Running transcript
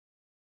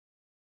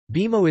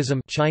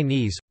Bimoism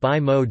Chinese,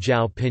 Bimo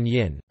Jiao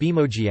Pinyin,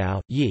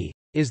 Bimojiao, Yi,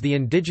 is the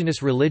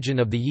indigenous religion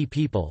of the Yi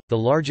people, the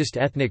largest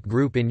ethnic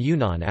group in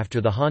Yunnan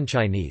after the Han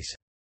Chinese.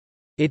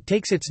 It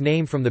takes its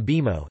name from the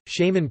Bimo,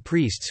 shaman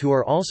priests who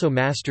are also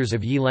masters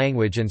of Yi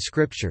language and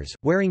scriptures,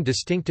 wearing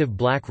distinctive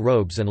black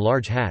robes and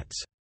large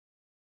hats.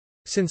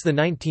 Since the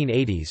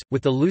 1980s,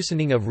 with the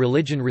loosening of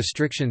religion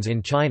restrictions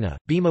in China,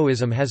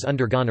 Bimoism has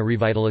undergone a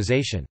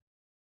revitalization.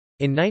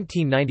 In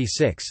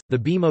 1996, the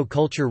Bimo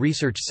Culture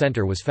Research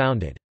Center was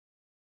founded.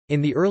 In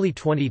the early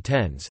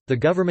 2010s, the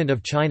government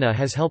of China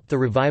has helped the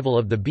revival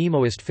of the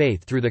Bimoist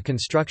faith through the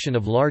construction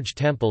of large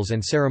temples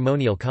and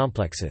ceremonial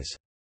complexes.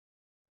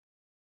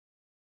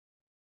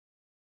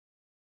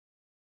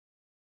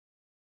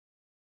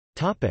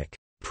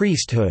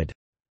 Priesthood.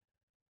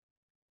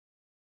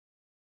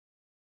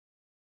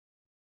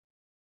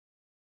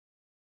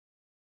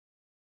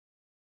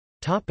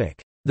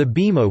 The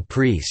Bimo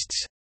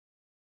priests.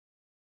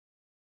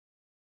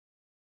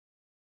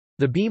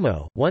 The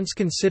Bimo, once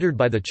considered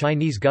by the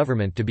Chinese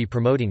government to be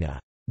promoting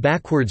a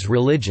backwards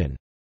religion,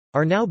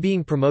 are now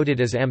being promoted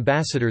as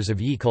ambassadors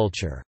of Yi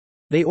culture.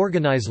 They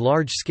organize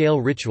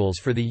large-scale rituals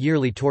for the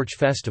yearly Torch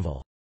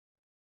Festival.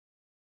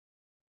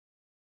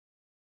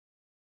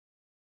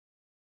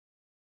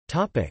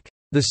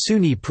 The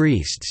Sunni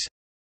priests.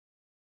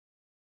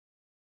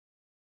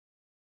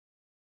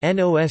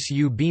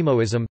 Nosu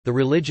Bimoism, the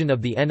religion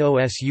of the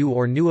Nosu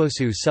or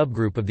Nuosu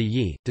subgroup of the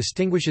Yi,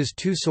 distinguishes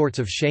two sorts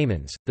of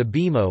shamans, the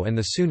Bimo and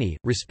the Sunni,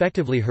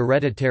 respectively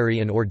hereditary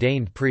and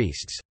ordained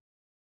priests.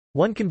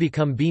 One can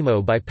become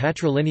Bimo by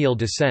patrilineal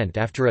descent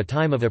after a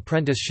time of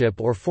apprenticeship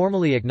or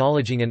formally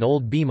acknowledging an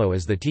old Bimo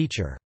as the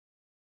teacher.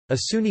 A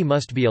Sunni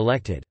must be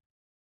elected.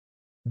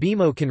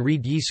 Bimo can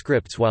read Yi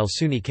scripts while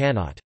Sunni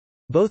cannot.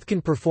 Both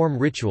can perform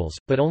rituals,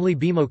 but only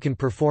Bimo can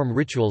perform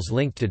rituals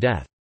linked to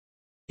death.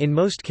 In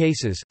most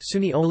cases,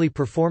 Sunni only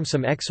perform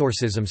some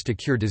exorcisms to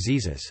cure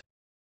diseases.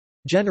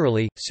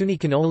 Generally, Sunni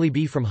can only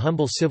be from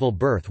humble civil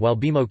birth while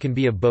Bimo can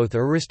be of both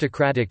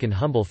aristocratic and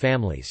humble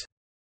families.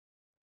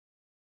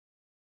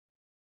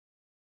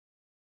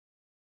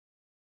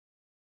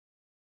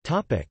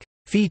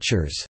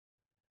 Features.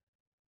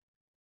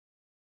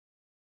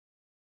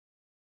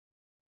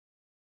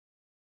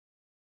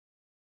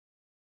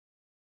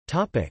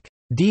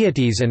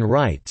 Deities and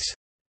rites.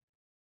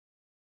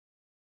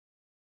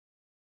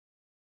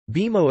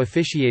 Bimo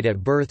officiate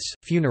at births,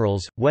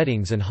 funerals,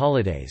 weddings and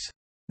holidays.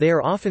 They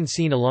are often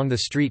seen along the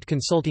street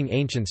consulting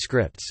ancient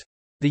scripts.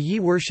 The Yi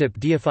worship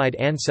deified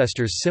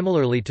ancestors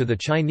similarly to the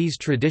Chinese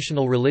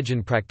traditional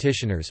religion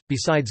practitioners,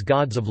 besides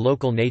gods of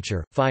local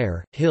nature,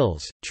 fire,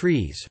 hills,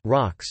 trees,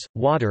 rocks,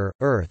 water,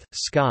 earth,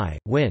 sky,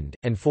 wind,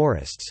 and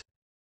forests.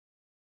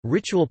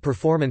 Ritual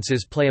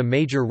performances play a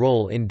major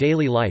role in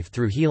daily life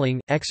through healing,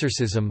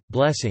 exorcism,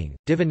 blessing,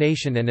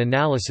 divination and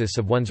analysis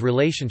of one's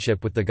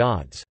relationship with the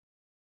gods.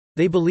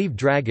 They believe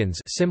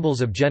dragons,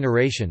 symbols of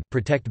generation,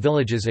 protect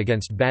villages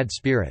against bad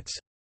spirits.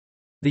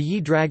 The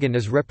Yi dragon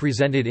is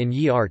represented in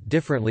Yi art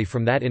differently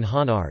from that in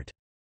Han art.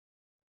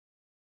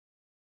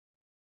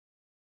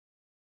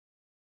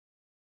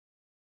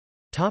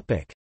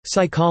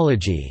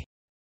 Psychology.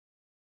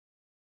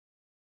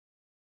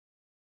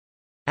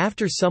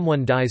 After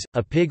someone dies,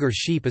 a pig or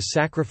sheep is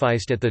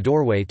sacrificed at the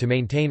doorway to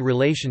maintain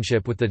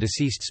relationship with the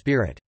deceased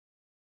spirit.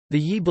 The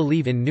Yi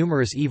believe in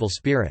numerous evil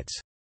spirits.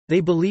 They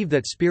believe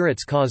that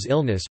spirits cause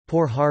illness,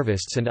 poor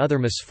harvests and other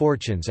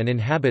misfortunes and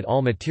inhabit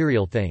all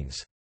material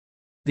things.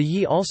 The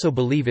Yi also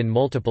believe in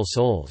multiple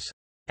souls.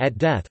 At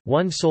death,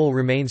 one soul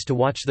remains to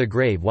watch the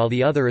grave while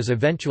the other is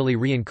eventually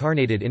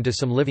reincarnated into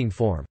some living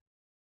form.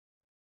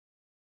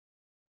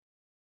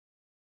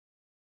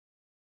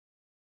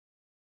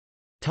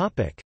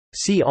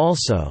 See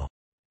also: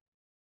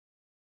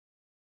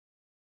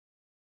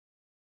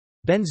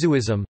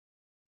 Benzuism,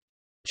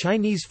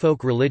 Chinese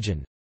folk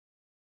religion,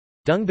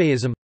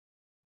 Dongbaism,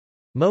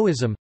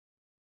 Moism,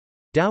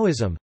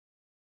 Taoism,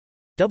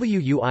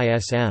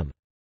 Wuism.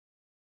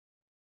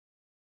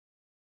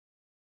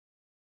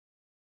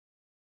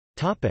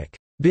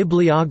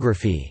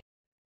 Bibliography.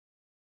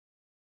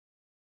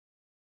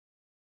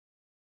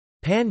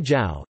 Pan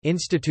Zhao,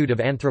 Institute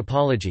of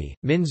Anthropology,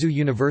 Minzu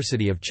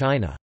University of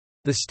China.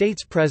 The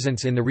state's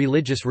presence in the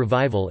religious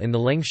revival in the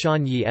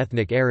Lengshan Yi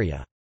ethnic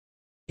area.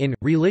 In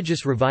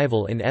Religious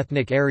Revival in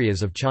Ethnic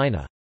Areas of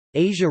China.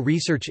 Asia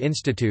Research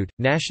Institute,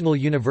 National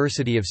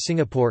University of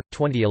Singapore,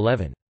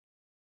 2011.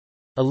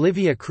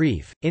 Olivia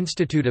Kreef,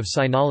 Institute of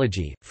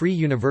Sinology, Free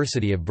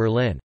University of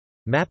Berlin.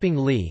 Mapping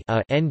Li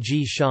N.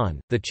 G.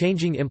 Shan, The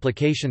Changing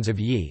Implications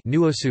of Yi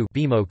Nuosu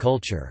Bimo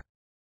Culture.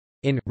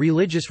 In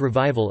Religious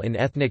Revival in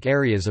Ethnic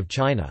Areas of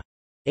China.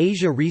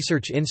 Asia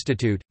Research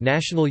Institute,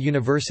 National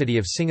University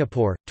of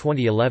Singapore,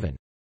 2011.